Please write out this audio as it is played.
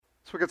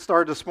So we get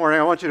started this morning.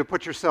 I want you to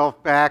put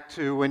yourself back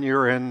to when you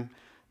were in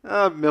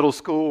middle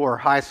school or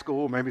high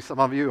school. Maybe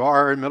some of you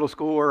are in middle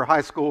school or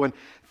high school. And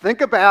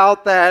think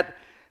about that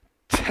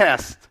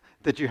test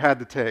that you had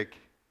to take.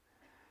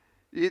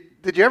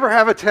 Did you ever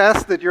have a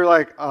test that you're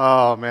like,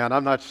 oh man,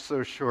 I'm not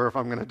so sure if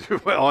I'm going to do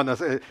well on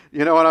this?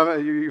 You know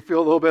what? You feel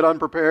a little bit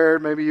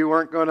unprepared. Maybe you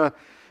weren't going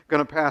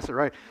to pass it,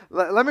 right?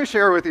 Let me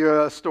share with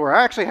you a story.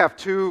 I actually have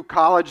 2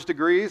 college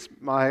degrees.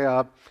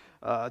 My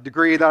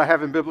degree that I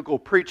have in biblical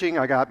preaching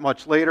I got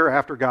much later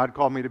after God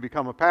called me to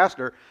become a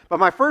pastor. But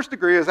my first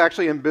degree is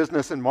actually in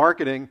business and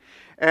marketing.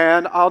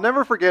 And I'll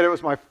never forget, it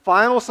was my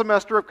final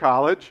semester of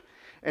college,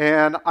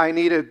 and I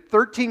needed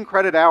 13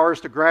 credit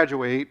hours to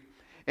graduate.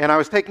 And I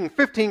was taking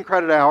 15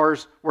 credit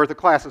hours worth of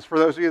classes. For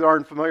those of you that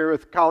aren't familiar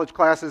with college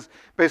classes,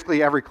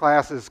 basically every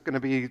class is going to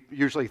be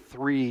usually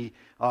 3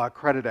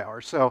 credit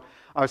hours. So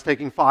I was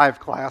taking 5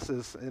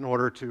 classes in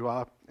order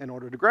to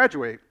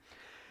graduate.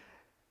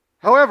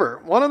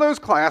 However, one of those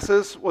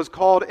classes was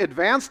called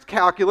Advanced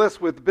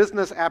Calculus with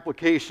Business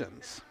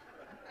Applications.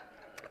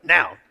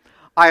 Now,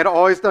 I had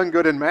always done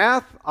good in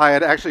math. I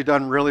had actually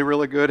done really,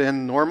 really good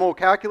in normal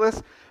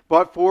calculus.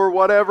 But for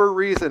whatever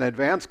reason,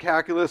 Advanced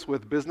Calculus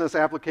with Business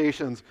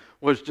Applications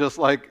was just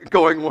like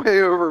going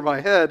way over my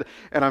head,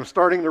 and I'm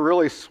starting to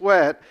really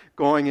sweat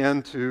going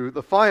into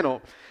the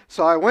final.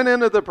 So I went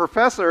into the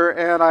professor,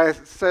 and I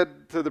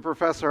said to the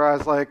professor, I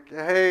was like,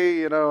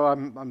 hey,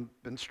 I'm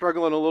been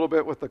struggling a little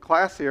bit with the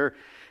class here.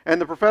 And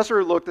the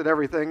professor looked at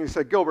everything. He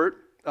said, Gilbert,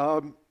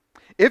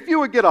 if you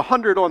would get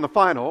 100 on the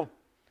final,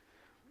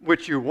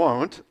 which you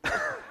won't,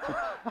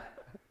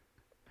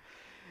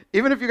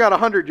 even if you got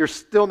 100, you're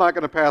still not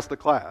going to pass the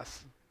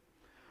class.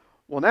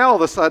 Well, now all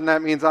of a sudden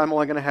that means I'm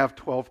only going to have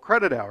 12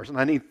 credit hours, and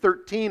I need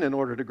 13 in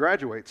order to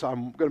graduate. So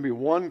I'm going to be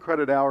 1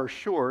 credit hour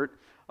short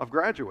of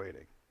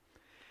graduating.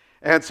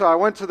 And so I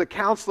went to the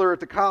counselor at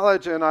the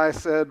college, and I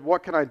said,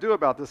 what can I do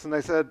about this? And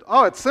they said,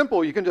 oh, it's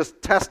simple. You can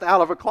just test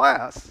out of a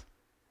class.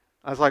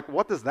 I was like,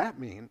 what does that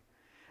mean?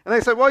 And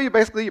they said, well, you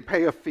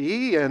pay a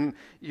fee, and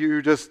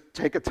you just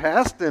take a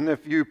test, and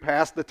if you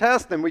pass the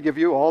test, then we give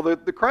you all the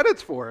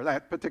credits for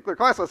that particular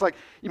class. I was like,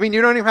 you mean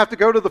you don't even have to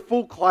go to the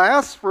full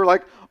class for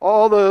like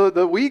all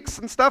the weeks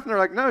and stuff? And they're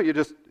like, no,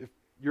 if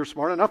you're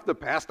smart enough to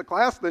pass the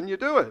class, then you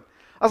do it.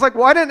 I was like,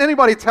 why didn't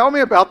anybody tell me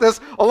about this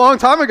a long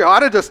time ago?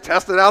 I'd have just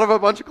tested out of a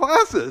bunch of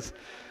classes.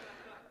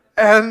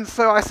 And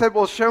so I said,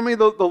 well, show me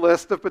the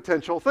list of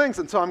potential things.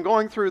 And so I'm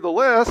going through the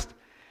list,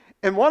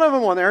 and one of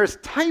them on there is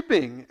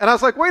typing. And I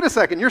was like, wait a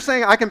second, you're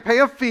saying I can pay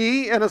a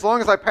fee, and as long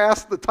as I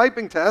pass the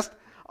typing test,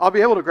 I'll be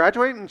able to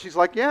graduate? And she's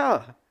like,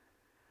 yeah.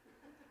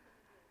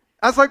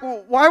 I was like,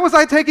 well, why was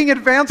I taking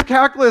advanced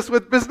calculus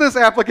with business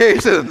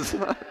applications?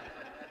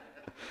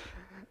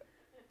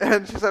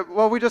 And she said,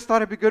 well, we just thought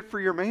it'd be good for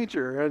your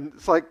major. And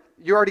it's like,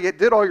 you already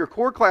did all your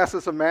core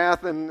classes of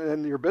math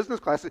and your business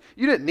classes.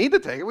 You didn't need to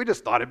take it. We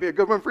just thought it'd be a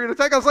good one for you to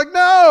take. I was like,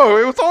 no,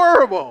 it was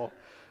horrible.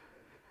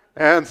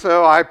 And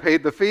so I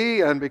paid the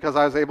fee, and because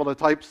I was able to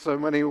type so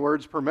many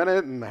words per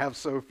minute and have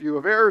so few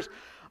of errors,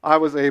 I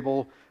was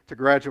able to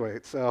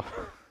graduate. So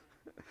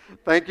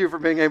thank you for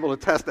being able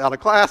to test out of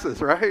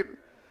classes, right?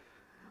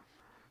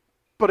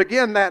 But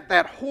again,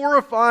 that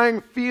horrifying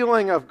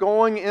feeling of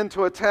going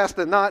into a test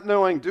and not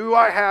knowing, do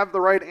I have the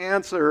right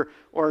answer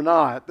or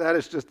not? That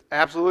is just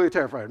absolutely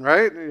terrifying,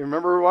 right? You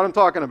remember what I'm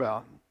talking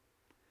about.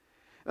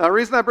 Now, the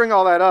reason I bring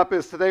all that up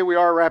is today we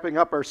are wrapping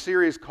up our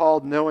series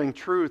called Knowing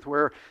Truth,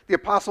 where the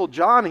Apostle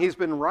John, he's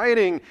been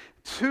writing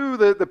to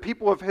the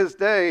people of his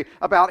day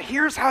about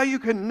here's how you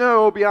can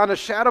know beyond a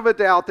shadow of a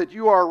doubt that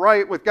you are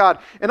right with God.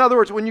 In other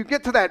words, when you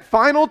get to that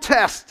final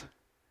test,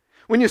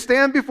 when you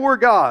stand before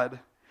God,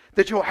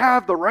 that you'll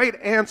have the right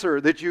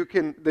answer that you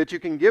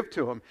can give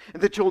to him,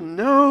 and that you'll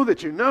know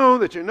that you're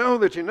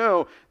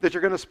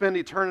going to spend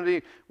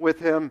eternity with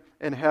him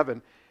in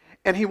heaven.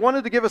 And he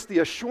wanted to give us the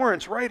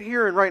assurance right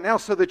here and right now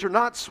so that you're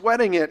not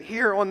sweating it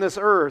here on this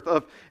earth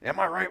of, am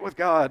I right with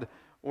God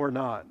or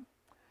not?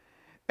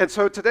 And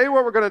so today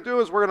what we're going to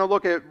do is we're going to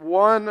look at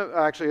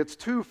it's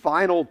 2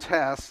 final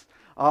tests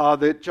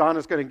that John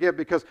is going to give,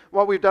 because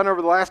what we've done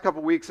over the last couple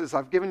of weeks is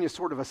I've given you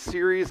sort of a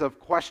series of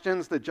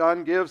questions that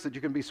John gives that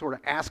you can be sort of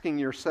asking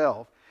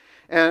yourself.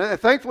 And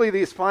thankfully,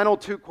 these final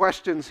 2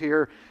 questions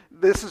here,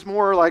 this is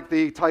more like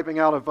the typing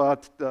out of,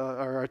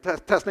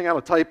 testing out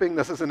of typing.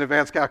 This is an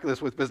advanced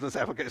calculus with business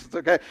applications,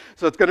 okay?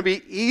 So it's going to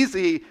be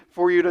easy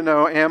for you to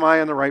know, am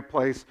I in the right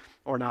place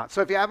or not?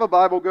 So if you have a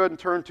Bible, go ahead and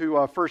turn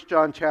to 1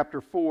 John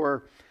chapter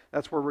 4.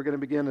 That's where we're going to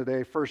begin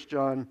today, 1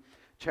 John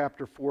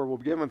chapter 4. We'll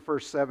begin with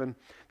verse 7.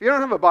 If you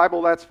don't have a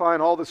Bible, that's fine.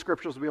 All the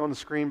scriptures will be on the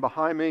screen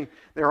behind me.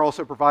 They're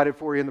also provided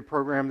for you in the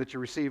program that you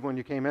received when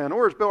you came in.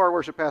 Or as Bill, our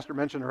worship pastor,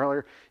 mentioned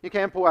earlier, you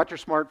can pull out your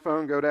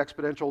smartphone, go to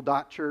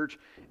exponential.church,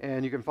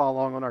 and you can follow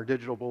along on our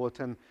digital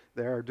bulletin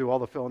there, do all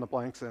the fill in the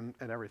blanks and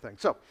everything.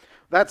 So,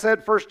 that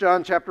said, 1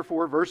 John chapter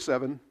 4, verse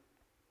 7,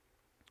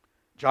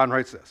 John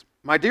writes this,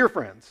 my dear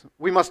friends,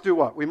 we must do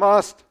what? We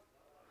must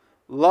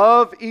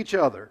love each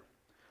other.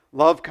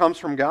 Love comes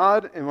from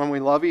God, and when we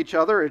love each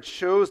other, it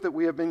shows that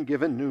we have been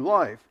given new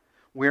life.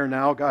 We are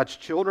now God's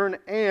children,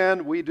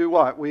 and we do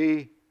what?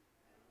 We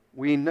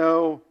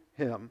know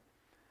him.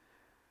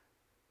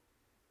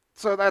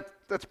 So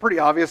that's pretty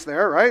obvious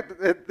there, right?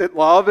 That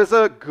love is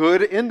a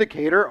good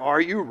indicator.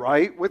 Are you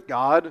right with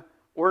God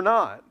or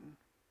not?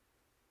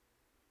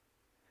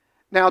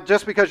 Now,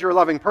 just because you're a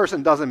loving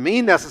person doesn't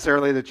mean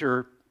necessarily that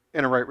you're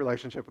in a right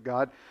relationship with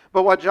God.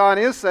 But what John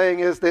is saying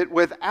is that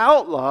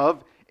without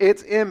love,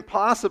 it's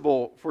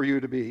impossible for you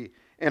to be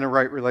in a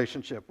right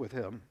relationship with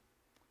him.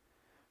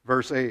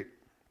 Verse 8.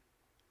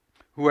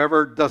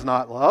 Whoever does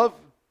not love,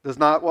 does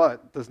not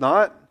what? Does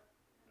not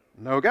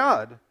know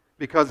God,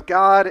 because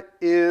God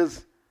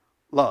is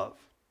love.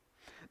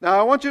 Now,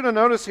 I want you to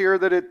notice here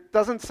that it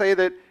doesn't say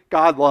that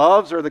God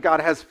loves or that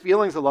God has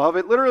feelings of love.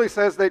 It literally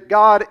says that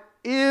God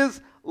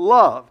is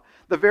love.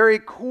 The very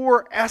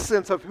core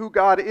essence of who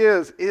God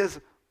is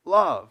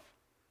love.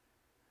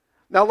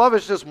 Now, love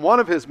is just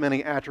one of his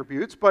many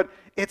attributes, but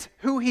it's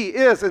who he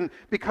is. And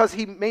because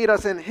he made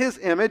us in his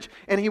image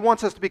and he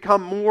wants us to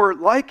become more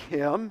like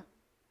him,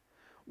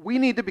 we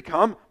need to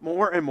become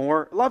more and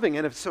more loving.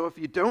 And if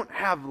you don't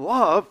have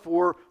love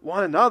for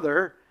one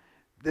another,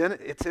 then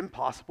it's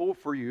impossible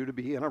for you to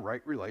be in a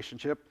right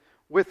relationship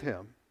with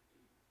him.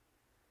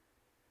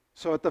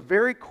 So at the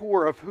very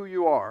core of who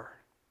you are,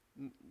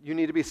 you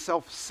need to be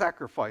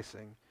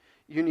self-sacrificing.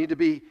 You need to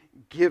be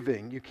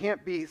giving. You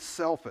can't be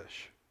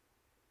selfish.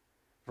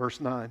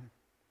 Verse 9.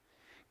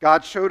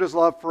 God showed his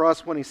love for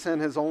us when he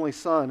sent his only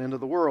Son into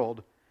the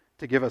world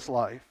to give us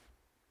life.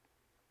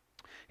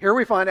 Here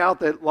we find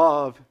out that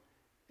love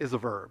is a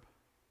verb.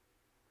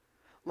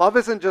 Love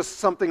isn't just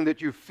something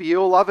that you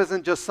feel. Love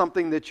isn't just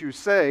something that you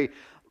say.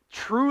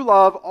 True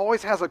love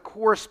always has a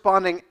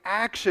corresponding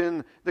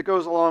action that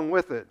goes along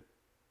with it.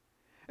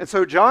 And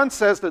so John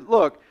says that,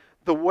 look,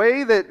 the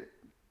way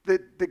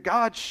that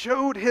God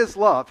showed his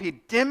love, he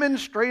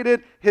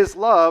demonstrated his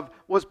love,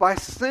 was by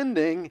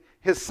sending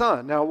his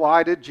Son. Now,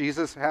 why did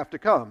Jesus have to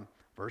come?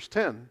 Verse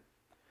 10.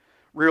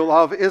 Real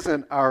love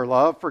isn't our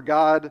love for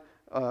God.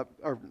 Let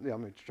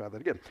me try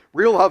that again.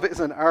 Real love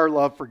isn't our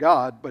love for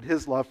God, but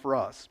his love for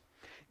us.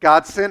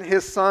 God sent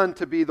his Son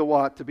to be the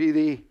what? To be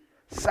the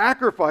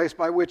sacrifice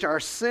by which our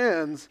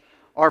sins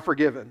are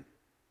forgiven.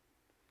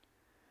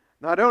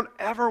 Now, I don't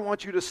ever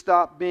want you to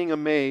stop being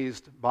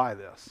amazed by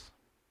this.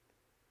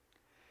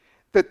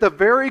 That the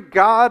very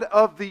God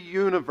of the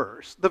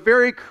universe, the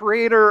very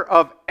creator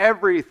of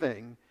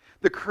everything,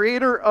 the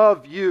creator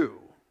of you,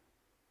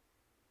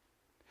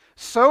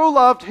 so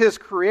loved his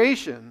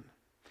creation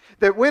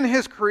that when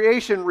his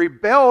creation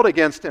rebelled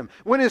against him,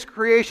 when his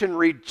creation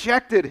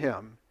rejected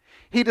him,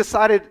 he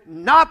decided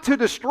not to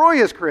destroy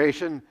his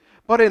creation,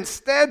 but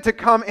instead to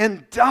come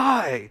and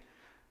die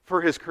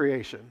for his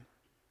creation.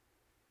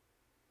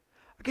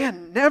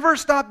 Again, never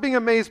stop being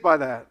amazed by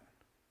that.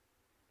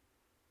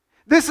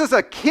 This is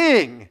a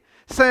king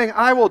saying,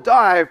 I will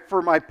die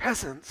for my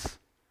peasants.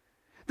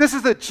 This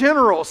is a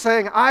general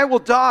saying, I will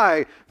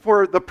die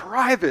for the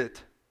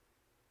private.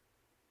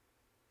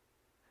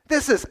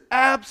 This is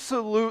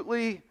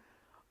absolutely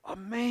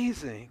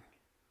amazing.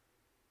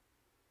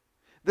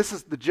 This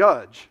is the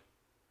judge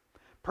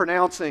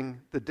pronouncing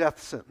the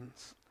death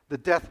sentence, the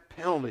death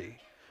penalty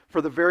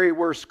for the very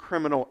worst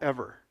criminal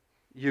ever,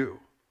 you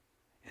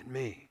and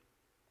me.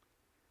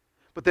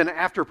 But then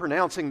after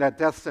pronouncing that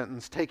death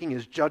sentence, taking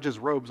his judge's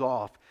robes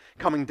off,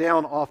 coming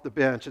down off the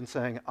bench and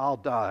saying, I'll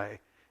die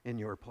in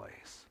your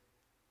place.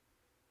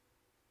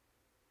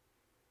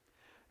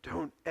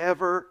 Don't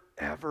ever,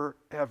 ever,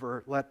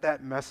 ever let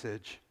that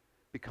message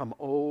become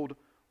old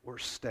or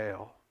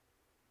stale.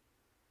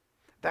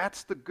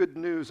 That's the good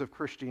news of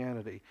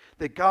Christianity,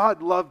 that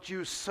God loved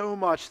you so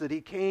much that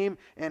he came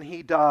and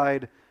he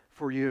died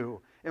for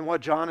you. And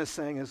what John is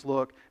saying is,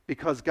 look,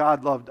 because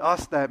God loved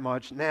us that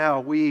much, now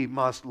we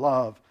must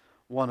love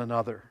one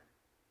another.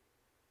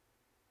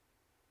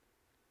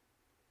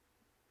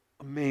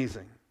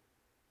 Amazing.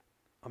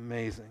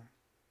 Amazing.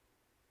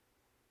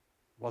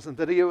 It wasn't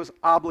that he was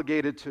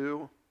obligated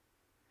to.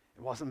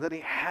 It wasn't that he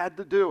had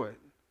to do it.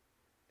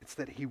 It's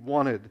that he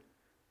wanted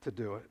to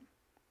do it.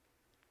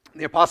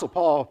 The Apostle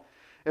Paul,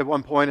 at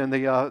one point in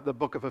the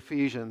book of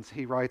Ephesians,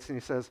 he writes and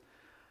he says,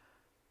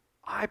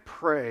 I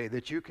pray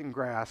that you can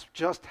grasp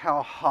just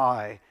how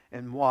high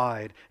and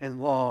wide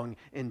and long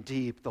and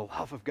deep the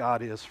love of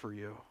God is for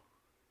you.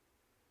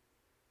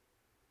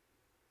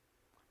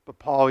 But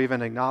Paul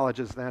even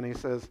acknowledges then, he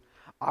says,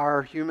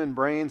 our human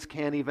brains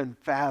can't even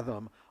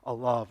fathom a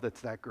love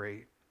that's that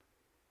great.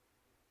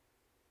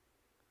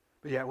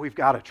 But yet we've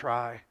got to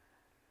try.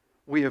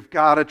 We have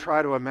got to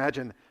try to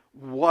imagine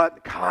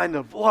what kind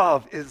of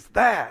love is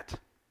that?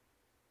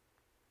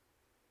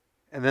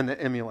 And then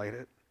to emulate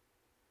it.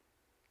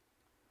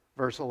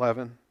 Verse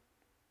 11.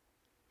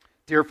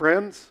 Dear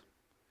friends,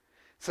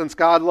 since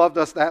God loved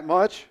us that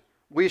much,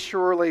 we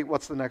surely,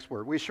 what's the next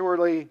word? We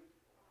surely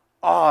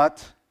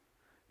ought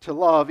to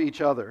love each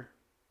other.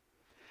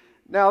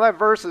 Now that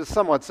verse is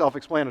somewhat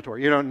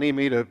self-explanatory. You don't need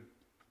me to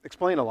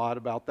explain a lot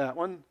about that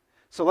one.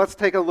 So let's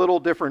take a little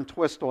different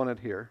twist on it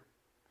here.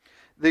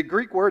 The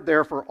Greek word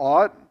there for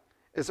ought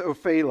is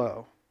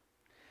ophelo.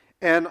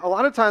 And a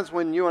lot of times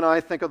when you and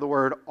I think of the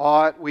word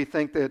ought, we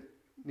think that,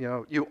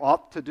 you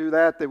ought to do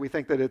that we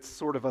think that it's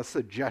sort of a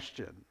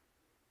suggestion.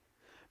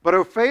 But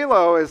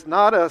ophelo is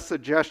not a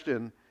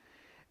suggestion.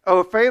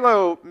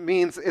 Ophelo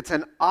means it's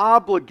an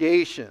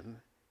obligation.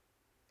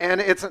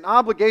 And it's an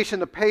obligation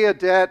to pay a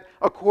debt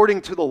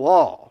according to the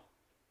law.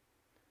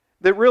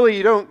 That really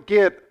you don't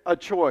get a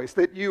choice,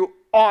 that you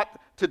ought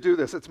to do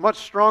this. It's much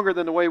stronger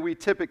than the way we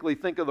typically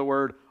think of the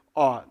word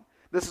ought.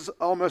 This is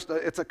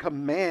it's a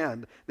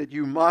command that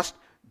you must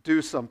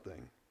do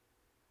something.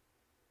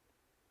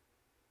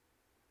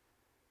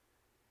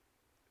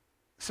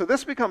 So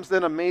this becomes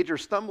then a major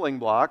stumbling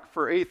block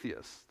for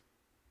atheists.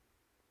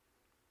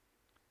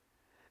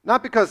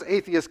 Not because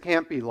atheists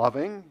can't be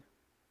loving,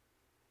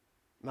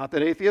 not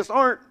that atheists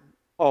aren't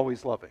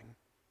always loving.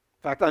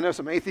 In fact, I know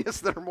some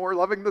atheists that are more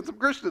loving than some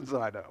Christians that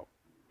I know.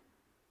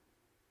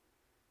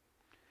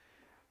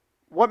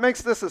 What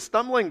makes this a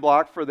stumbling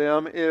block for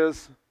them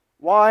is,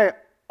 why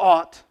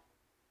ought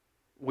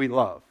we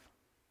love?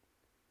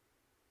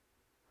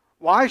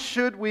 Why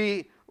should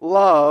we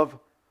love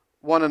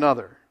one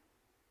another?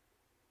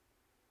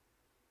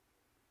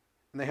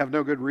 And they have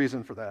no good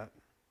reason for that.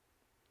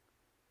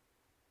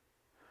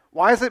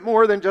 Why is it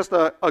more than just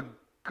a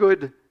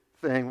good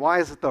thing? Why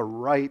is it the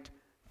right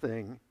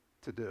thing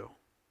to do?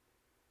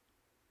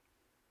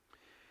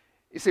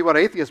 You see, what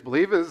atheists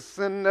believe is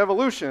in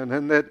evolution,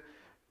 and that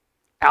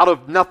out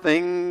of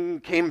nothing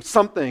came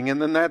something,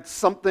 and then that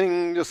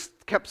something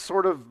just kept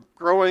sort of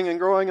growing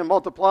and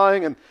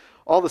multiplying, and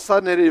all of a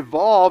sudden it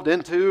evolved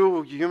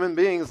into human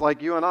beings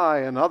like you and I,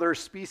 and other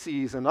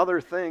species and other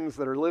things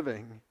that are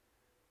living.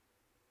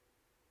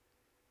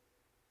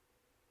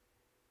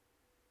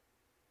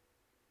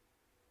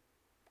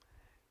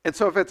 And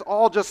so if it's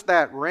all just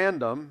that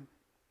random,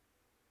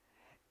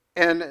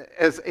 and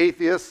as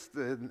atheists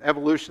and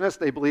evolutionists,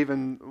 they believe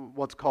in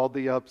what's called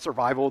the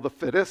survival of the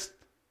fittest,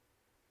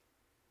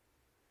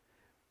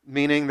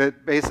 meaning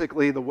that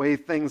basically the way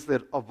things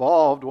that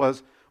evolved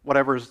was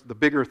whatever's the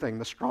bigger thing,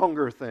 the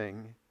stronger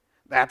thing,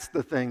 that's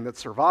the thing that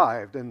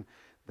survived, and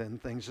then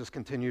things just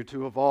continue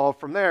to evolve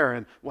from there,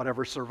 and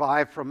whatever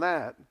survived from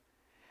that.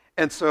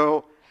 And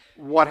so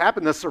what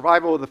happened, the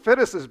survival of the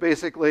fittest is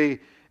basically,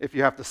 if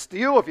you have to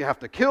steal, if you have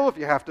to kill, if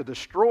you have to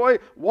destroy,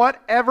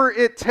 whatever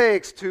it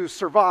takes to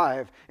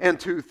survive and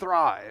to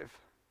thrive,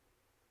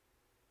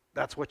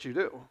 that's what you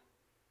do.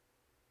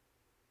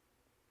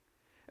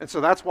 And so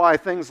that's why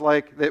things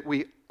like that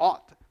we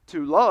ought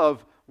to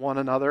love one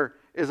another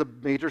is a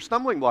major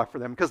stumbling block for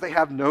them, because they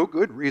have no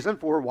good reason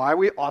for why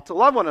we ought to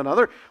love one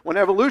another, when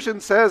evolution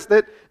says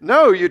that,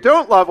 no, you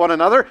don't love one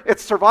another,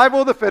 it's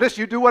survival of the fittest,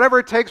 you do whatever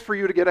it takes for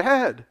you to get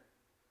ahead.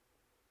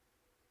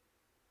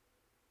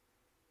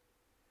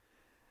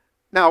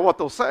 Now, what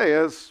they'll say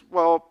is,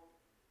 well,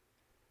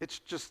 it's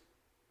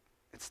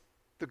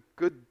the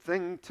good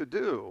thing to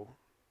do.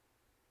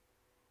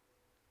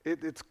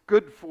 It's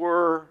good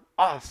for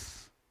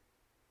us.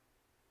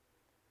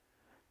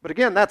 But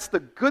again, that's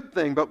the good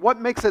thing, but what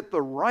makes it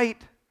the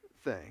right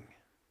thing?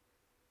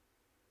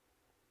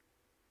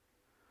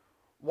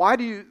 Why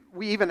do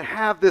we even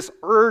have this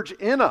urge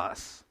in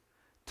us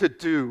to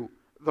do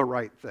the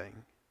right thing?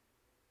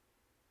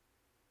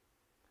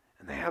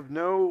 And they have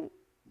no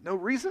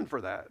reason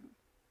for that.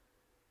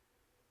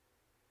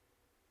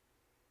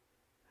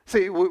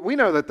 See, we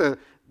know that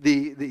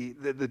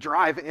the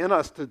drive in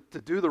us to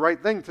do the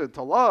right thing,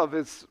 to love,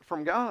 is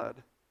from God.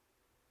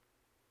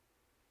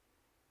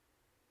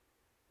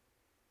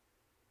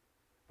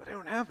 But they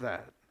don't have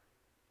that.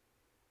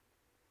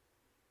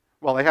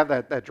 Well, they have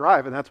that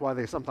drive, and that's why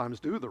they sometimes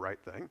do the right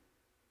thing.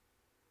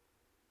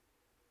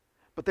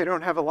 But they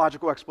don't have a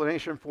logical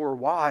explanation for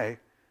why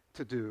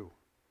to do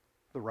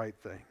the right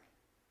thing.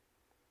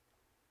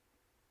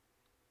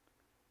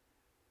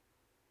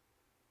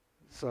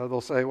 So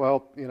they'll say,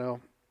 well,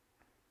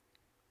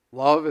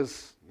 love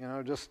is,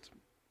 just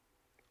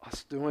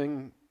us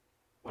doing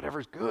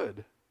whatever's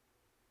good.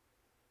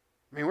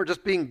 I mean, we're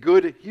just being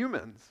good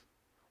humans.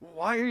 Well,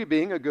 why are you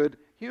being a good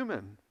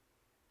human?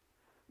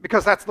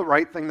 Because that's the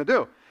right thing to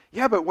do.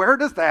 Yeah, but where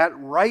does that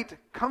right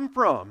come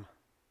from?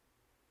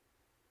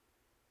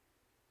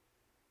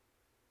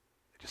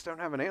 They just don't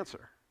have an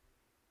answer.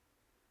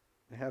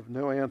 They have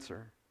no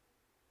answer.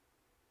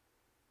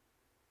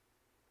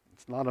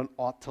 It's not an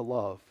ought to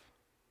love.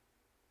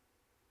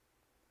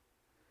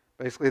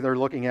 Basically, they're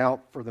looking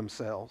out for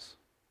themselves.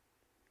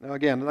 Now,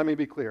 again, let me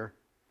be clear.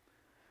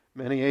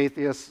 Many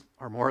atheists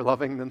are more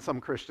loving than some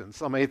Christians.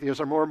 Some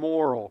atheists are more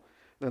moral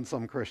than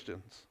some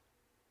Christians.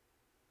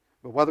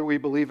 But whether we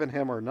believe in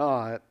him or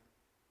not,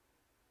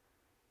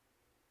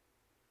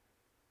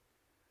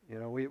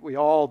 we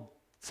all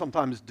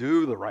sometimes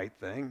do the right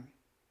thing.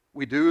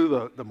 We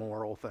do the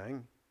moral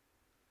thing.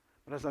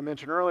 But as I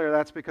mentioned earlier,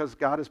 that's because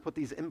God has put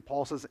these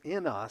impulses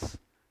in us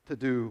to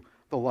do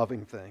the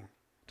loving thing,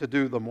 to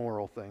do the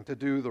moral thing, to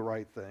do the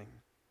right thing.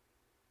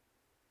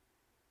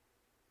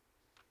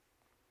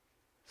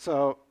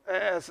 So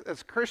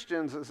as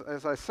Christians,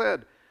 as I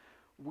said,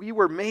 we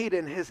were made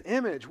in his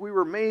image. We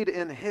were made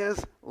in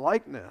his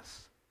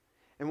likeness.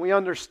 And we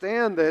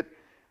understand that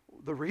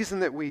the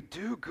reason that we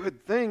do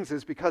good things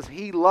is because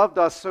he loved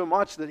us so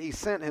much that he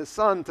sent his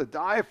son to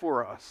die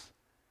for us.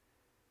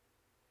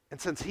 And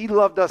since he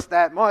loved us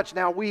that much,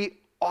 now we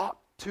ought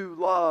to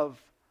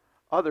love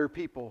other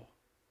people.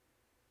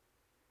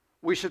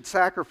 We should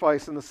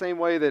sacrifice in the same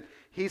way that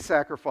he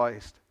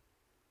sacrificed.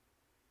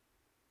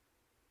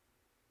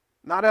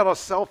 Not out of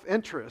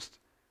self-interest.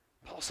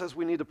 Paul says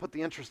we need to put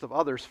the interest of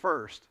others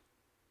first.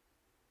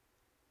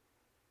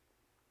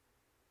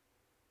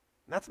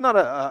 That's not,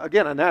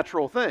 again, a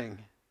natural thing.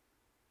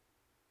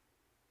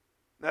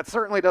 That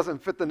certainly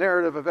doesn't fit the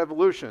narrative of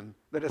evolution,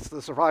 that it's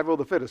the survival of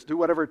the fittest. Do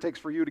whatever it takes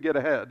for you to get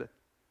ahead.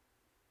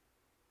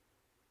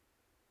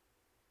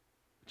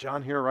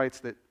 John here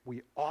writes that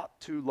we ought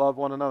to love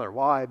one another.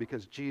 Why?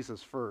 Because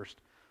Jesus first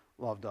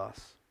loved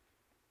us.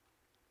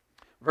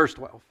 Verse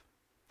 12.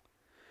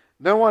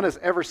 No one has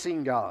ever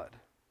seen God,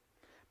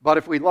 but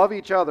if we love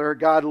each other,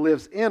 God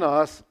lives in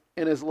us,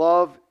 and his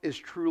love is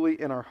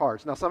truly in our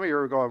hearts. Now, some of you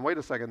are going, wait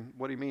a second,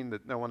 what do you mean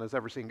that no one has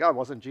ever seen God?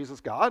 Wasn't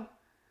Jesus God?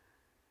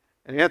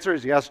 And the answer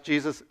is yes,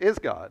 Jesus is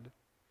God.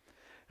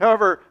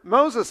 However,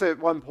 Moses at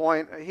one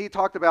point, he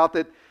talked about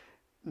that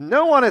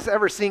no one has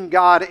ever seen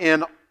God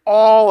in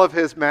all of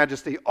his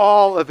majesty,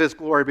 all of his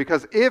glory,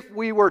 because if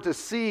we were to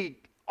see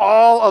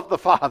all of the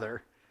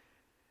Father,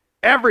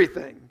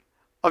 everything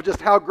of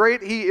just how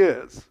great he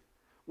is,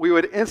 we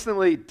would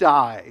instantly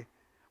die.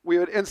 We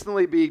would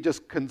instantly be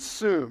just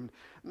consumed.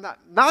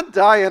 Not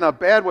die in a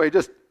bad way,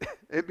 just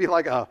it'd be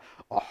like a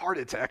heart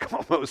attack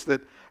almost,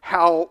 that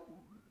how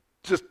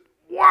just,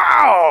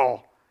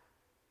 wow!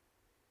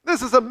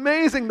 This is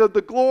amazing, the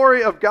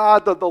glory of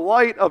God, the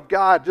light of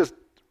God just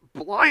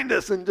blind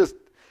us, and just,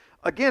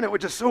 again, it would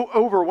just so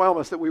overwhelm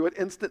us that we would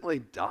instantly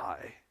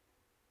die.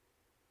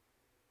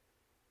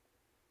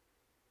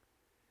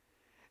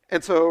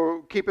 And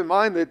so keep in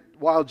mind that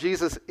while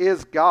Jesus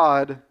is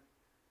God,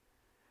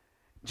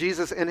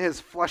 Jesus in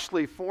his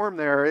fleshly form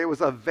there, it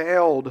was a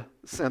veiled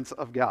sense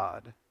of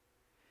God.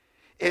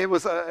 It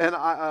was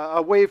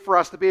a way for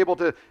us to be able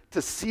to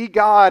see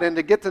God and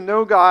to get to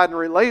know God and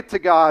relate to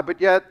God, but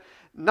yet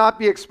not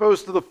be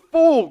exposed to the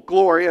full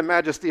glory and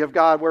majesty of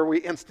God where we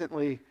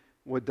instantly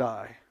would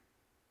die.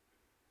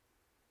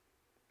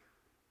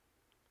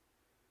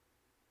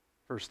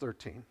 Verse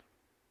 13.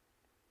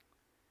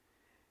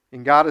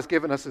 And God has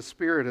given us his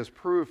Spirit as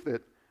proof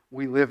that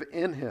we live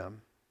in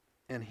him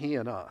and he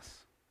in us.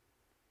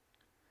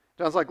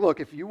 John's like, look,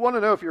 if you want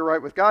to know if you're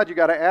right with God, you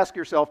got to ask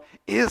yourself,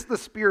 is the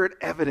Spirit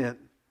evident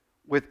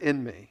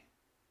within me?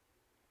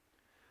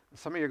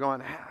 Some of you are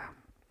going,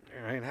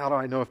 how do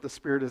I know if the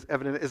Spirit is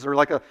evident? Is there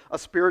like a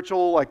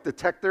spiritual like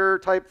detector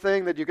type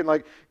thing that you can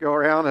like go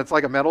around? It's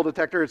like a metal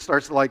detector. It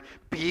starts to like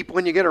beep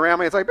when you get around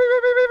me. It's like beep,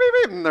 beep, beep, beep,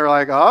 beep. And they're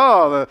like,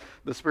 oh,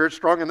 the Spirit's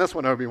strong in this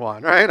one,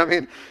 Obi-Wan, right? I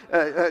mean,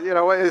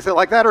 is it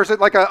like that? Or is it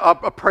like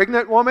a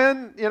pregnant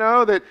woman,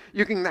 that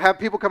you can have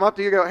people come up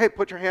to you and go, hey,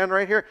 put your hand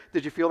right here.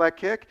 Did you feel that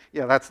kick?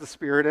 Yeah, that's the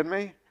Spirit in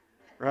me,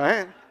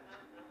 right?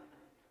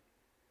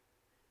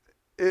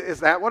 Is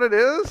that what it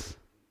is?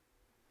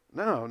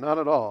 No, not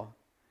at all.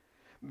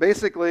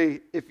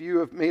 Basically, if you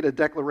have made a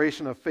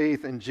declaration of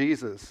faith in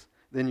Jesus,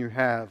 then you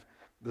have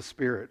the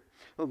Spirit.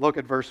 Look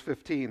at verse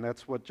 15.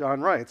 That's what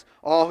John writes.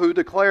 All who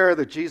declare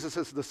that Jesus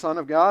is the Son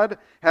of God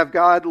have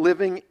God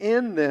living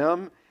in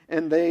them,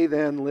 and they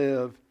then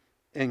live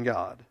in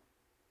God.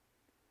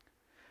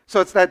 So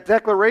it's that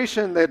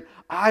declaration that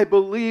I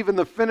believe in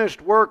the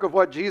finished work of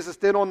what Jesus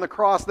did on the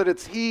cross, that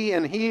it's he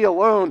and he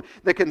alone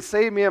that can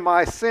save me of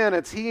my sin.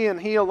 It's he and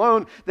he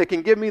alone that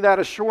can give me that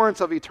assurance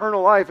of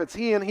eternal life. It's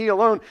he and he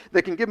alone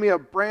that can give me a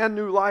brand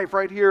new life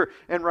right here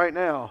and right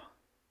now.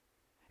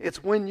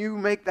 It's when you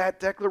make that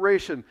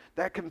declaration,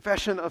 that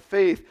confession of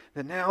faith,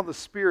 that now the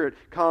Spirit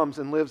comes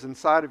and lives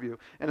inside of you.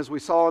 And as we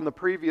saw in the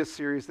previous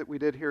series that we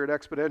did here at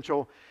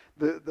Exponential,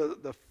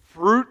 the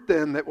fruit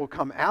then that will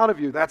come out of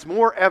you, that's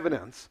more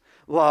evidence.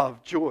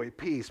 Love, joy,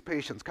 peace,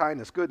 patience,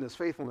 kindness, goodness,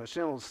 faithfulness,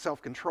 gentleness,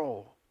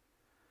 self-control.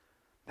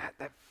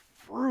 That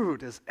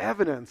fruit is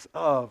evidence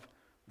of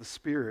the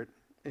Spirit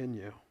in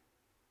you.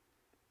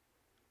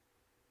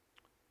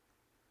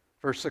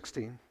 Verse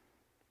 16.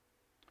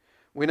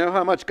 We know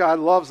how much God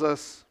loves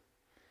us,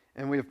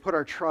 and we have put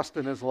our trust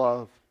in his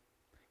love.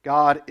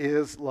 God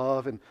is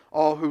love, and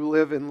all who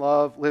live in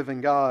love live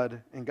in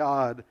God, and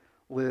God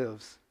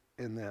lives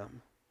in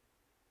them.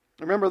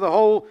 Remember, the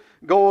whole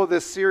goal of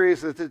this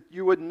series is that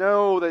you would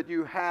know that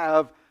you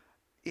have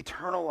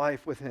eternal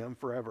life with him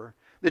forever.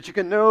 That you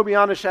can know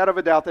beyond a shadow of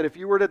a doubt that if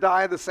you were to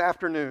die this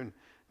afternoon,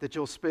 that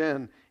you'll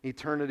spend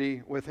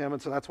eternity with him.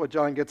 And so that's what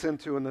John gets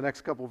into in the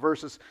next couple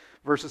verses,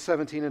 verses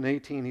 17 and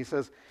 18. He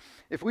says,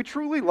 if we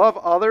truly love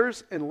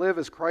others and live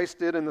as Christ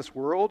did in this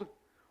world,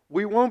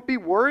 we won't be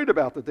worried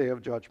about the day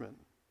of judgment.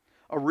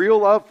 A real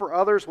love for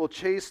others will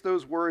chase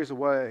those worries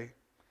away.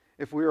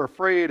 If we are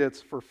afraid,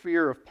 it's for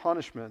fear of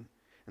punishment.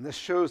 And this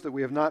shows that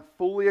we have not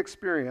fully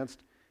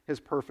experienced his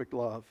perfect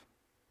love.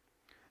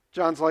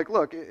 John's like,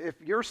 look, if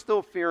you're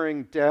still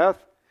fearing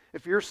death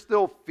if you're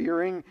still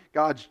fearing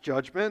God's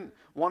judgment,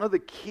 one of the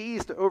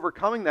keys to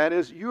overcoming that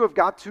is you have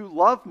got to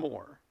love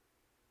more.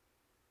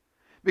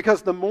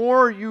 Because the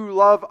more you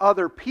love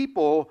other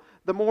people,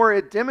 the more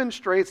it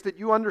demonstrates that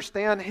you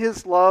understand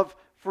His love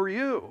for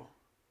you.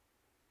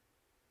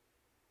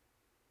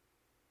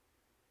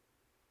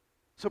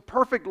 So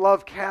perfect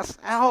love casts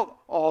out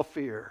all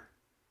fear.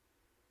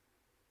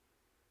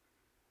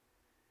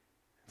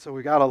 So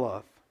we got to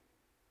love.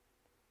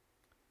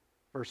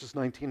 Verses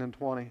 19 and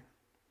 20.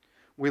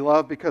 We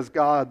love because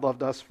God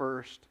loved us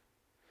first.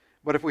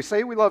 But if we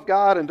say we love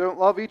God and don't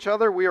love each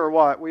other, we are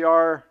what? We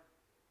are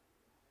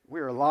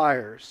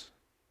liars.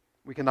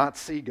 We cannot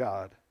see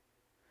God.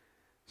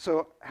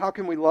 So how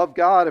can we love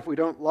God if we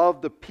don't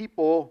love the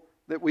people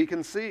that we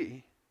can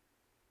see?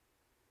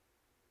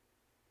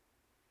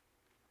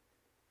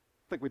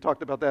 I think we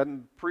talked about that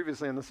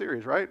previously in the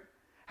series, right?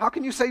 How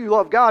can you say you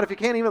love God if you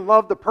can't even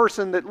love the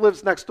person that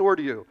lives next door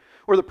to you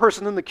or the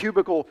person in the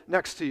cubicle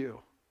next to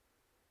you?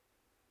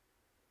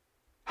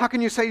 How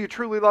can you say you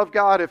truly love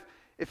God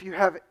if you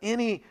have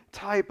any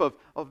type of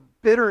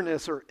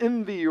bitterness or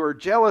envy or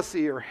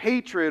jealousy or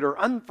hatred or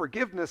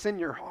unforgiveness in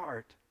your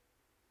heart?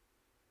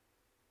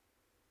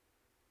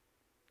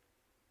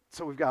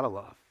 So we've got to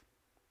love.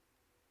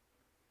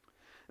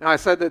 Now, I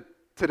said that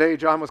today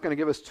John was going to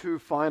give us 2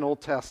 final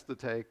tests to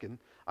take, and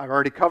I've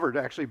already covered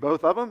actually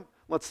both of them.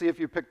 Let's see if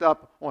you picked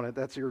up on it.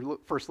 That's your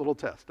first little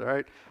test, all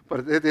right?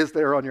 But it is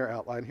there on your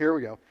outline. Here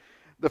we go.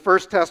 The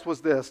first test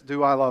was this: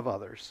 do I love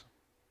others?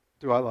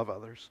 Do I love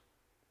others?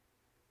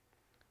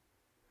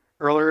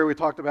 Earlier we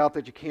talked about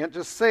that you can't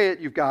just say it,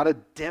 you've got to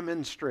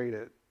demonstrate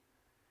it.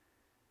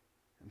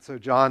 And so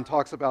John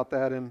talks about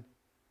that in,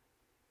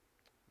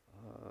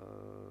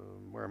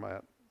 where am I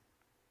at?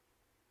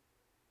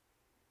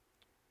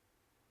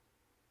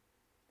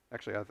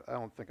 Actually, I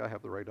don't think I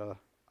have the right,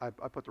 I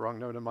put the wrong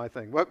note in my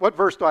thing. What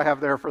verse do I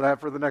have there for that,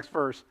 for the next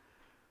verse?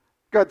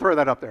 Go ahead, throw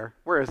that up there.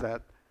 Where is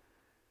that?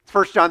 It's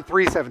 1 John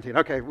 3:17.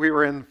 Okay, we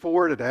were in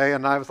 4 today,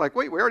 and I was like,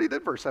 wait, we already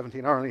did verse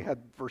 17. I only had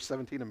verse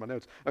 17 in my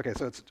notes. Okay,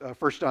 so it's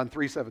 1 John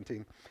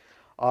 3:17.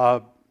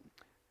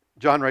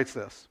 John writes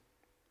this: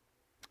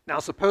 Now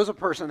suppose a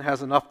person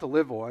has enough to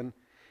live on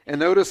and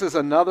notices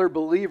another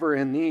believer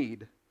in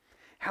need.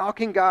 How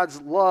can God's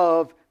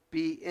love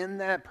be in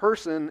that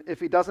person if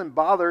he doesn't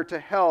bother to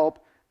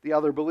help the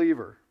other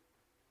believer?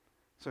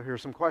 So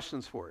here's some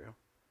questions for you.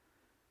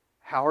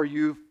 How are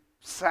you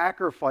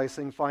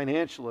sacrificing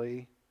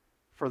financially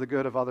for the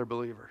good of other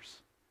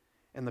believers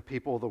and the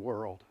people of the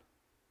world?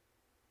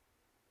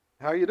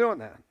 How are you doing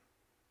that?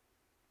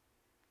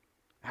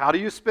 How do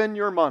you spend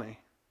your money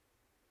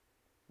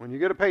when you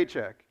get a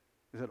paycheck?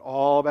 Is it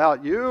all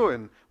about you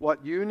and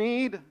what you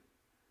need?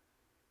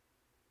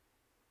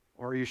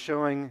 Or are you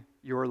showing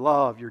your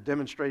love, you're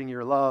demonstrating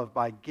your love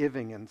by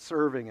giving and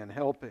serving and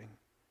helping?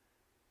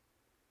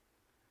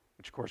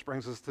 Which of course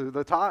brings us to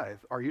the tithe.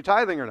 Are you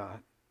tithing or not?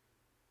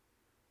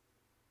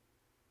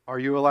 Are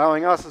you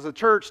allowing us as a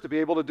church to be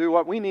able to do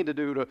what we need to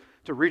do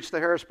to reach the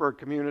Harrisburg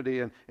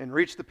community and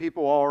reach the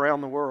people all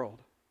around the world?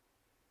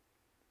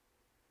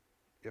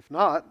 If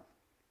not,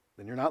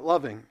 then you're not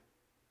loving.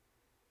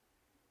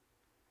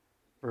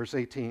 Verse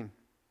 18.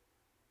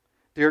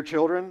 Dear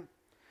children,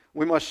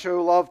 we must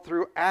show love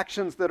through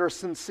actions that are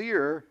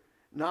sincere,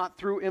 not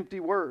through empty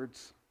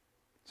words.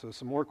 So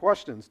some more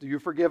questions. Do you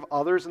forgive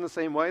others in the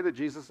same way that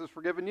Jesus has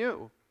forgiven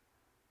you?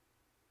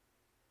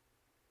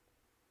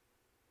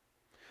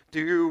 Do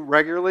you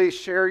regularly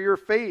share your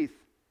faith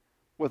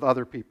with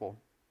other people?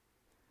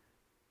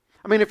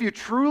 I mean, if you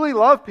truly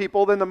love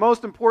people, then the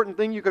most important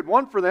thing you could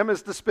want for them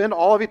is to spend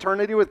all of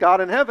eternity with God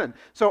in heaven.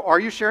 So are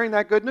you sharing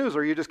that good news, or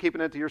are you just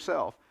keeping it to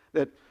yourself?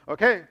 That,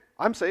 okay,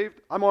 I'm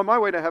saved. I'm on my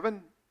way to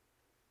heaven.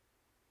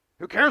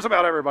 Who cares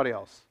about everybody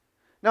else?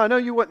 Now, I know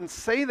you wouldn't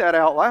say that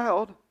out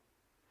loud,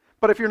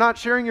 but if you're not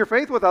sharing your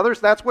faith with others,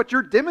 that's what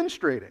you're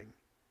demonstrating.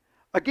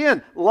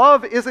 Again,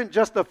 love isn't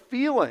just a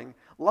feeling.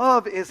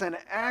 Love is an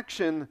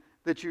action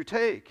that you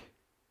take.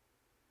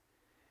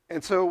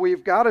 And so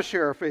we've got to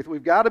share our faith.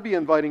 We've got to be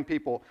inviting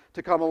people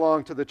to come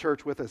along to the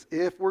church with us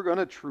if we're going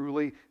to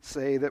truly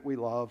say that we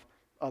love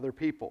other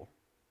people.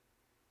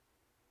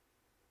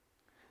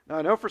 Now,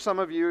 I know for some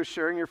of you,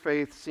 sharing your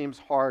faith seems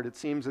hard. It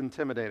seems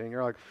intimidating.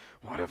 You're like,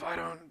 what if I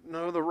don't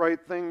know the right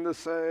thing to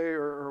say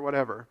or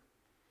whatever?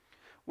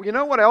 Well, you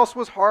know what else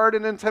was hard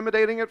and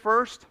intimidating at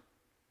first?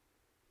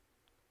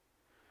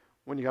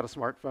 When you got a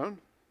smartphone.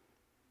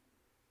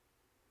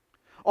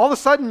 All of a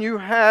sudden you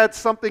had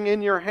something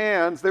in your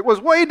hands that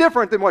was way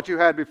different than what you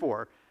had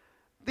before.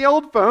 The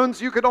old phones,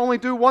 you could only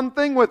do one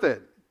thing with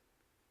it.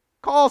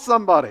 Call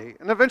somebody.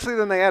 And eventually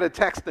then they added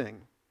texting.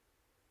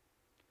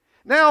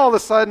 Now all of a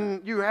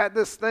sudden you had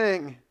this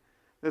thing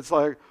that's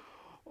like,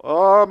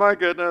 oh my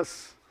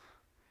goodness.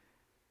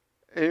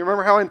 And you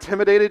remember how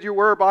intimidated you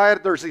were by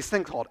it? There's these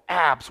things called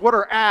apps. What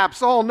are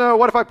apps? Oh no,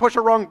 what if I push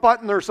a wrong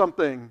button or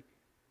something?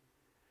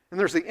 And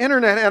there's the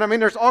internet, and I mean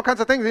there's all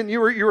kinds of things, and you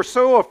were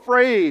so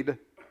afraid.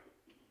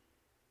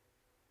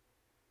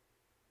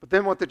 But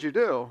then what did you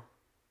do?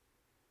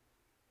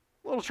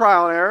 A little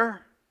trial and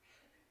error.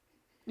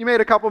 You made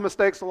a couple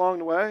mistakes along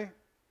the way.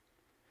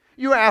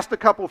 You asked a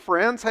couple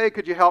friends, hey,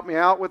 could you help me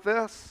out with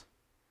this?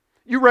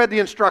 You read the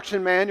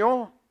instruction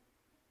manual.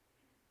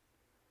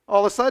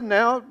 All of a sudden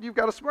now, you've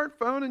got a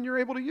smartphone and you're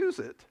able to use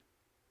it.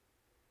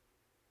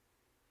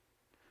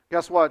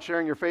 Guess what?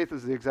 Sharing your faith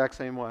is the exact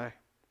same way.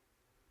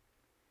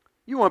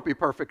 You won't be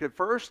perfect at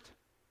first,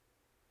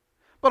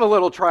 but a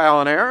little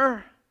trial and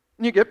error,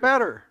 and you get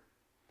better.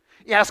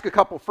 You ask a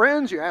couple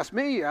friends, you ask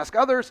me, you ask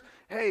others,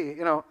 hey,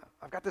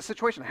 I've got this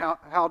situation.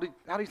 How do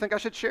you think I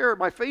should share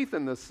my faith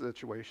in this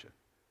situation?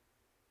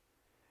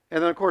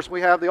 And then, of course,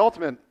 we have the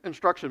ultimate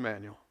instruction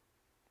manual,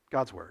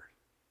 God's Word.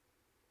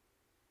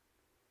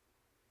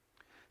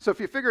 So if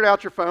you figured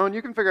out your phone,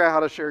 you can figure out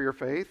how to share your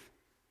faith.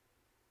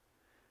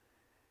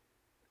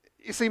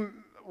 You see,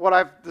 what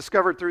I've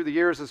discovered through the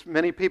years is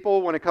many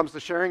people, when it comes to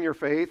sharing your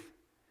faith,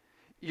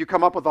 you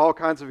come up with all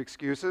kinds of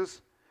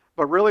excuses.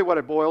 But really what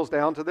it boils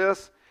down to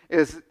this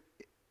is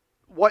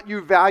what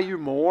you value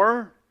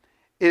more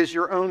is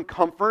your own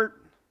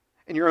comfort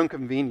and your own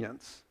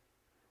convenience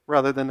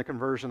rather than the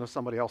conversion of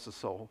somebody else's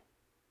soul.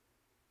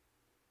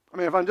 I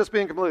mean, if I'm just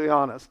being completely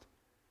honest,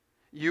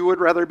 you would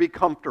rather be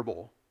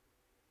comfortable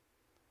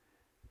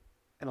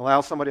and allow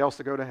somebody else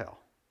to go to hell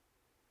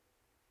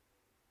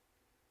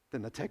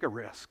than to take a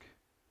risk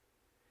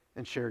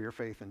and share your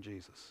faith in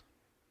Jesus.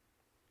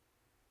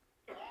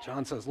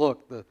 John says,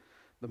 look, the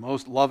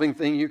most loving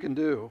thing you can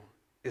do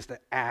is to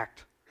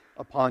act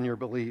upon your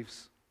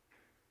beliefs.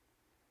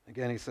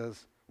 Again, he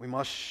says, we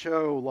must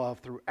show love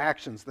through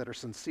actions that are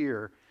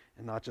sincere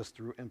and not just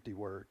through empty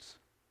words.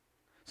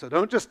 So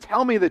don't just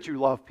tell me that you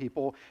love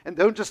people, and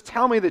don't just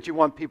tell me that you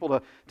want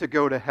people to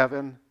go to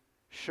heaven.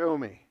 Show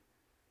me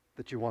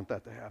that you want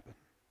that to happen.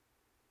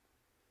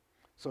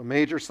 So a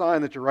major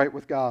sign that you're right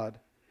with God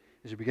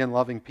is you begin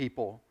loving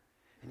people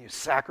and you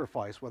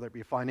sacrifice, whether it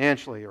be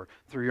financially or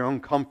through your own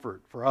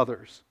comfort for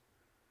others,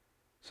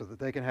 so that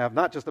they can have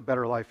not just a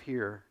better life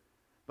here,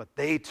 but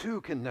they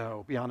too can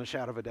know beyond a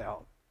shadow of a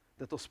doubt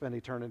that they'll spend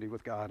eternity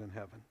with God in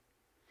heaven.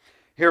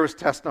 Here was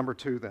test number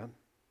 2 then.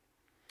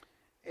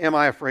 Am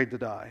I afraid to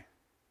die?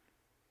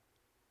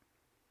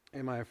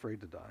 Am I afraid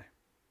to die?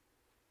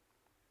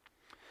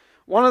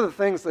 One of the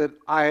things that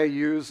I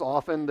use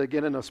often to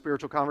get in a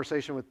spiritual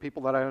conversation with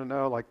people that I don't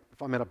know, like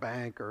if I'm in a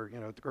bank or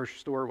at the grocery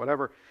store or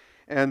whatever,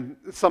 and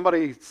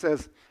somebody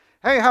says,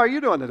 hey, how are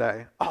you doing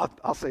today?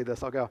 I'll say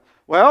this. I'll go,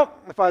 well,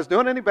 if I was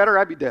doing any better,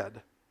 I'd be dead.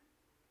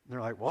 And they're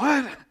like,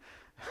 what?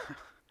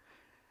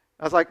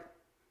 I was like,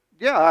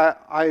 yeah,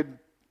 I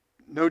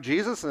know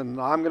Jesus and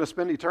I'm going to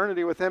spend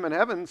eternity with him in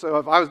heaven, so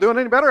if I was doing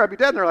any better, I'd be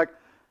dead. And they're like,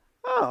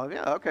 oh,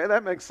 yeah, okay,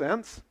 that makes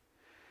sense.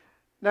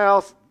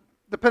 Now,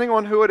 depending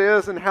on who it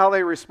is and how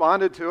they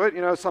responded to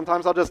it,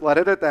 sometimes I'll just let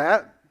it at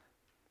that.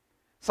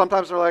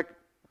 Sometimes they're like,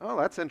 oh,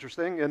 that's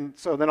interesting. And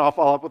so then I'll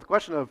follow up with the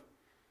question of,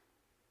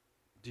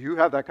 do you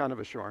have that kind of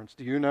assurance?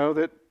 Do you know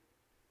that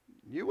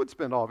you would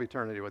spend all of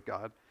eternity with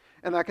God?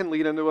 And that can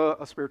lead into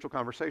a spiritual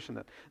conversation.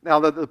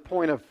 Now, the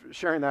point of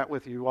sharing that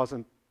with you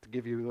wasn't to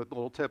give you a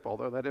little tip,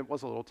 although that it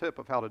was a little tip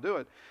of how to do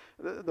it.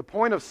 The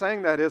point of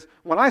saying that is,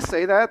 when I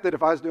say that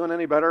if I was doing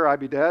any better,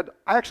 I'd be dead,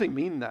 I actually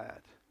mean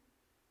that.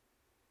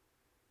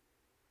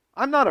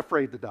 I'm not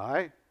afraid to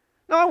die.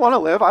 No, I want to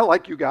live. I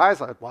like you guys.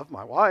 I love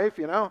my wife,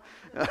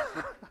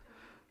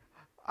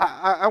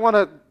 I want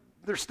to,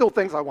 there's still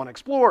things I want to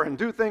explore and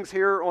do things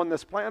here on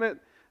this planet.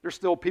 There's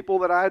still people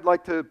that I'd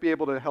like to be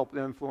able to help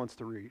influence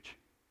to reach.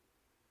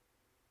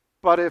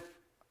 But if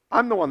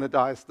I'm the one that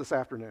dies this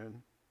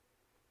afternoon,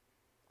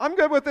 I'm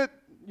good with it.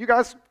 You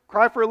guys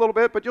cry for a little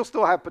bit, but you'll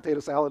still have potato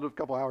salad a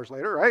couple hours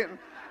later, right?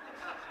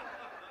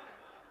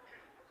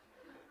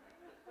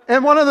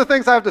 And one of the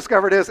things I've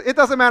discovered is it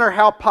doesn't matter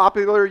how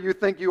popular you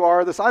think you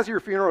are, the size of your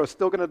funeral is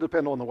still going to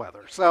depend on the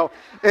weather. So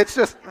it's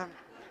just...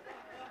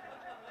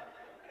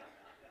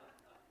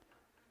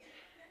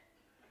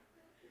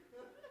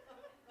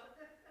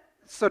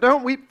 So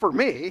don't weep for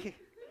me.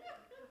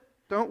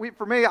 Don't weep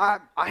for me.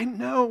 I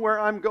know where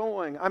I'm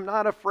going. I'm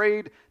not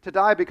afraid to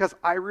die because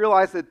I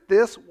realize that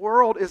this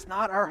world is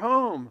not our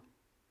home.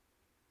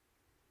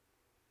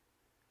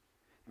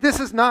 This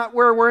is not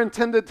where we're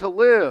intended to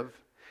live.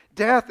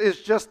 Death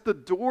is just the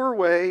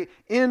doorway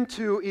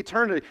into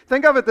eternity.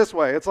 Think of it this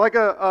way. It's like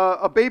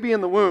a baby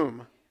in the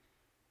womb.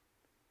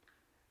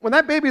 When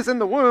that baby's in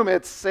the womb,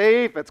 it's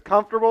safe, it's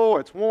comfortable,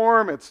 it's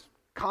warm, it's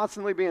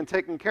constantly being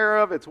taken care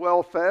of, it's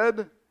well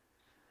fed.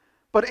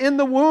 But in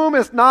the womb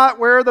is not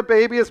where the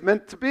baby is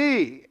meant to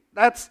be.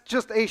 That's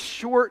just a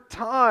short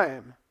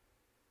time.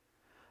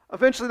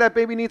 Eventually that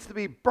baby needs to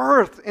be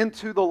birthed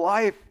into the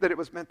life that it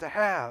was meant to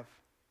have.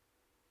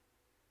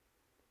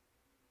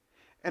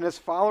 And as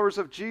followers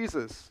of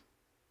Jesus,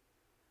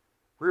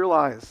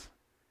 realize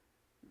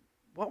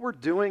what we're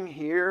doing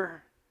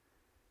here,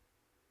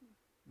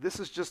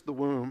 this is just the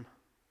womb.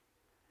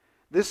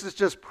 This is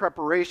just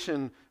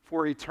preparation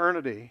for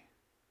eternity.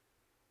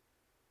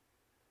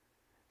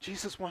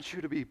 Jesus wants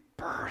you to be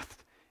birthed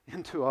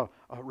into a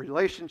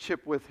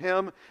relationship with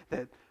him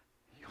that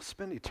you'll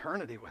spend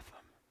eternity with him.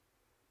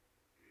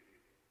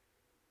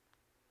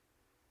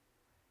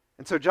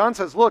 And so John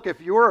says, look, if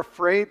you're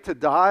afraid to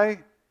die,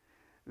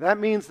 that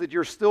means that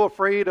you're still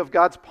afraid of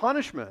God's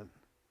punishment.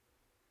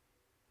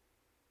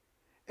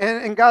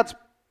 And God's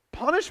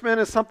punishment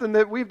is something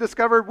that we've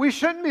discovered we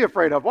shouldn't be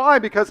afraid of. Why?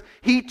 Because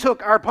he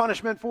took our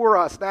punishment for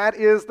us. That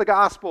is the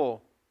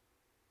gospel.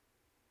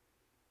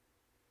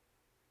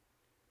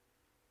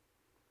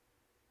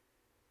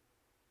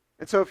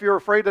 And so if you're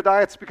afraid to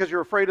die, it's because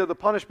you're afraid of the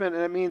punishment,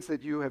 and it means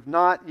that you have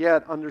not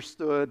yet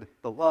understood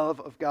the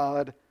love of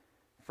God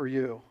for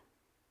you.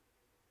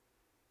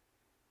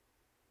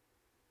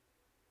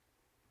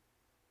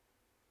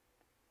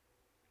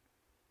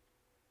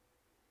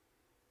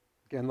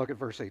 Again, look at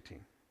verse 18.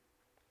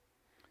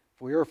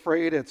 If we are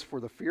afraid, it's for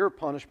the fear of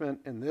punishment,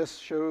 and this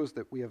shows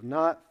that we have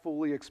not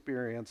fully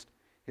experienced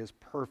his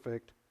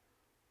perfect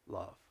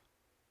love.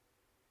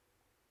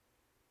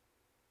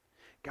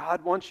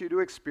 God wants you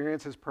to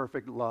experience his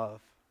perfect love.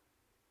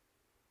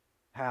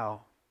 How?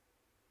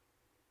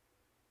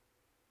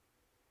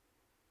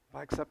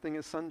 By accepting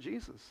his son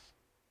Jesus.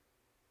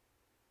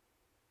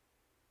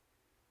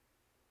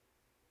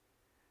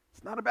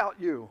 It's not about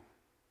you.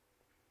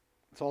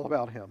 It's all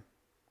about him.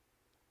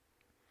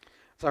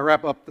 As I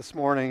wrap up this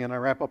morning and I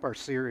wrap up our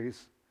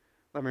series,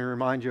 let me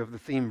remind you of the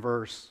theme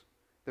verse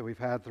that we've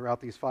had throughout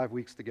these 5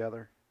 weeks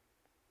together.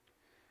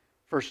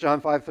 1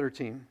 John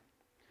 5:13.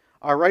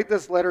 I write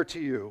this letter to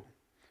you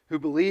who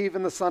believe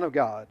in the Son of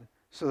God,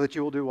 so that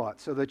you will do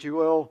what? So that you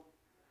will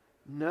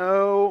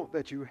know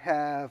that you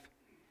have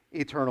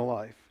eternal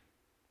life.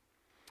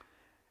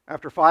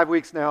 After 5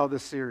 weeks now of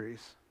this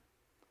series,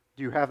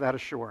 do you have that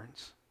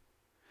assurance?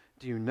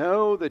 Do you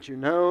know that you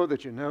know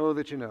that you know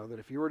that you know that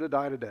if you were to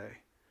die today,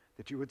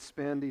 that you would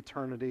spend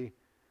eternity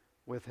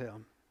with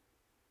him?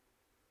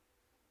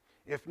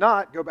 If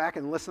not, go back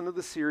and listen to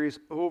the series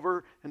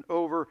over and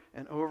over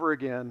and over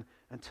again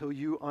until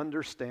you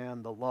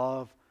understand the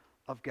love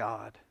of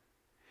God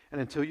and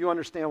until you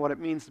understand what it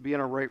means to be in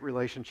a right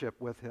relationship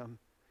with him.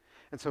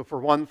 And so for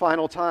one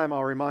final time,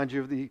 I'll remind you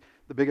of the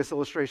biggest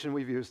illustration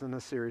we've used in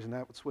this series, and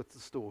that's with the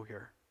stool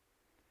here.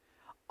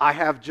 I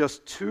have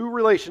just 2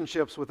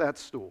 relationships with that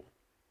stool.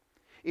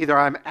 Either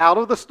I'm out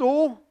of the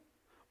stool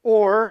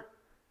or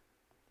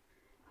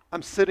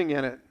I'm sitting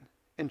in it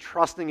and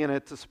trusting in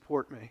it to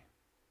support me.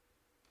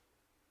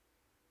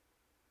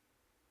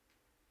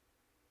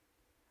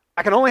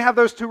 I can only have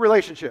those 2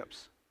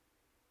 relationships.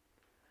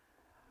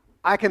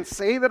 I can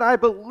say that I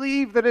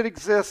believe that it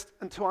exists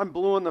until I'm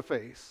blue in the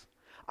face.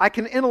 I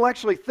can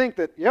intellectually think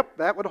that, yep,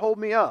 that would hold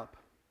me up.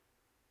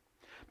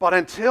 But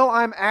until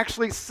I'm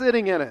actually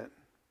sitting in it,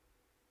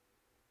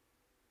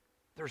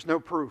 there's no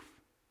proof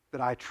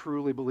that I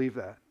truly believe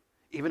that,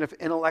 even if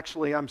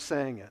intellectually I'm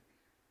saying it.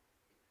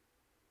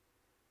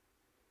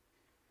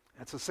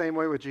 It's the same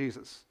way with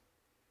Jesus.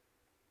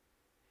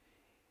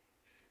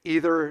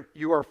 Either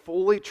you are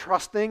fully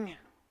trusting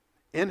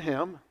in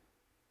him,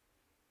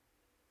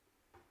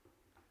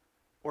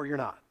 or you're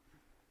not.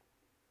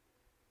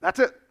 That's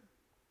it.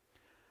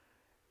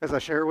 As I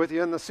share with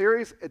you in the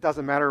series, it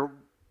doesn't matter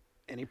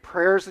any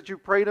prayers that you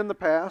prayed in the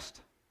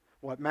past.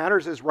 What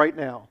matters is right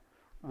now.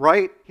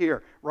 Right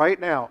here, right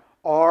now.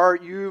 Are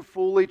you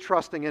fully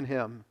trusting in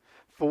him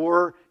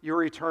for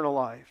your eternal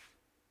life?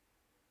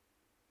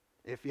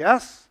 If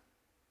yes,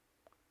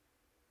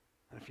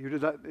 if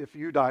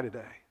you die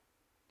today,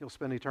 you'll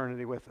spend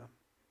eternity with him.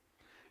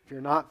 If you're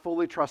not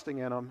fully trusting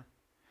in him,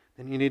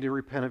 then you need to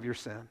repent of your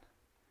sin.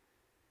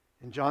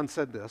 And John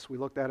said this, we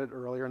looked at it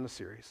earlier in the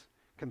series,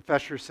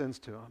 confess your sins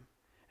to him,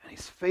 and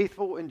he's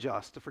faithful and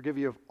just to forgive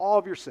you of all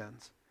of your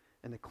sins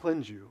and to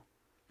cleanse you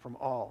from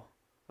all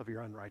of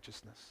your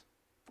unrighteousness.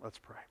 Let's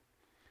pray.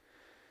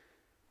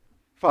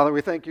 Father,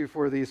 we thank you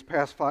for these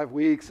past 5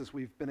 weeks as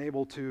we've been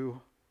able to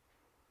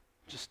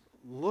just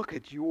look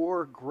at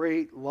your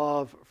great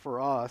love for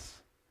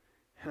us.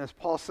 And as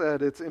Paul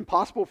said, it's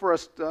impossible for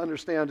us to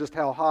understand just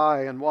how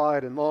high and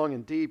wide and long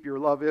and deep your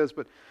love is.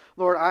 But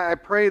Lord, I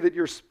pray that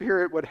your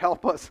Spirit would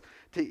help us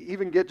to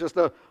even get just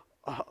a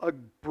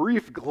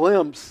brief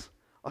glimpse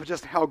of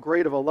just how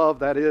great of a love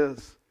that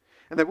is.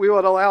 And that we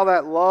would allow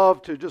that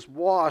love to just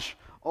wash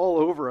all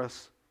over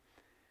us.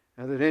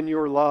 And that in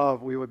your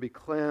love we would be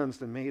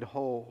cleansed and made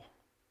whole.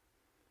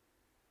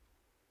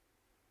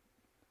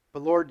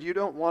 But Lord, you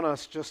don't want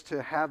us just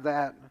to have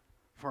that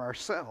for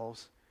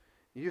ourselves.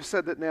 You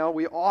said that now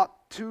we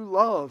ought to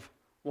love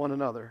one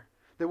another,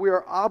 that we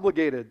are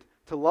obligated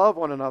to love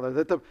one another,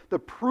 that the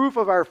proof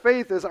of our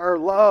faith is our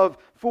love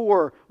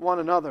for one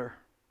another.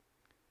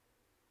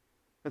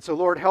 And so,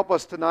 Lord, help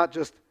us to not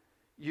just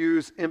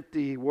use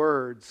empty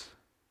words,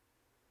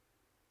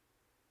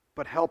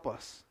 but help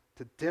us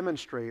to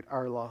demonstrate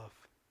our love,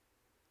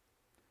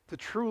 to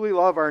truly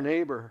love our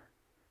neighbor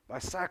by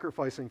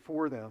sacrificing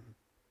for them,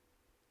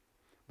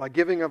 by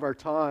giving of our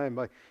time,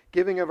 by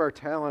giving of our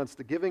talents,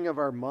 the giving of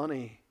our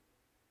money,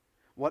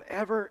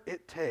 whatever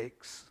it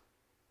takes,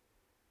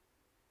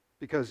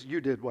 because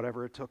you did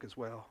whatever it took as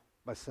well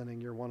by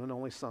sending your one and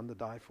only Son to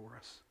die for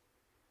us.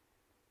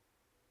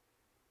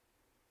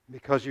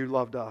 Because you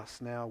loved us,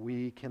 now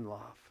we can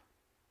love.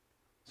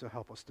 So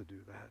help us to do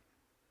that.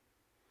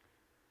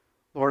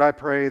 Lord, I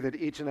pray that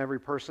each and every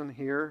person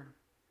here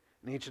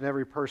and each and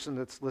every person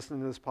that's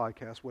listening to this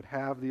podcast would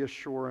have the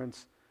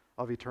assurance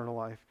of eternal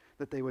life,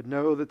 that they would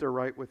know that they're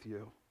right with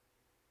you.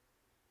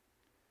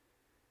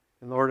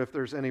 And Lord, if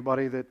there's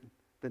anybody that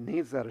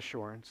needs that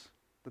assurance,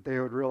 that they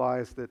would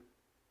realize that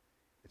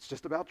it's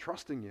just about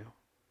trusting you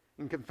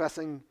and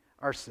confessing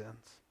our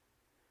sins.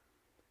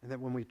 And that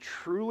when we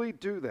truly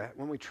do that,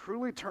 when we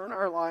truly turn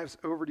our lives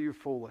over to you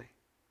fully,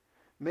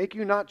 make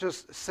you not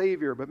just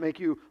Savior, but make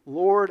you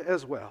Lord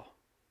as well,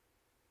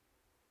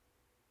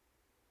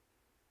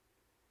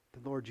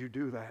 then Lord, you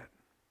do that.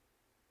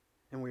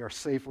 And we are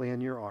safely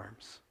in your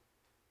arms.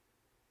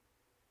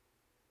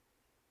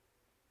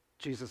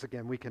 Jesus,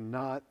 again, we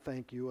cannot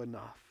thank you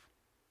enough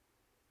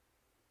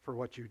for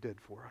what you did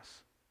for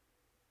us.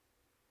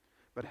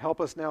 But help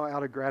us now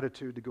out of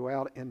gratitude to go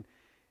out and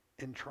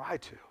try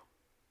to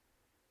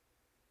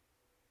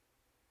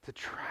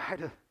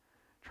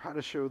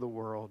show the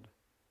world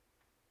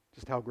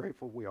just how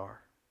grateful we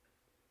are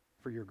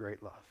for your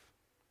great love.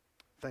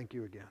 Thank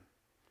you again.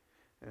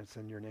 And it's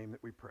in your name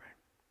that we pray.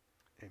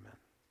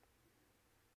 Amen.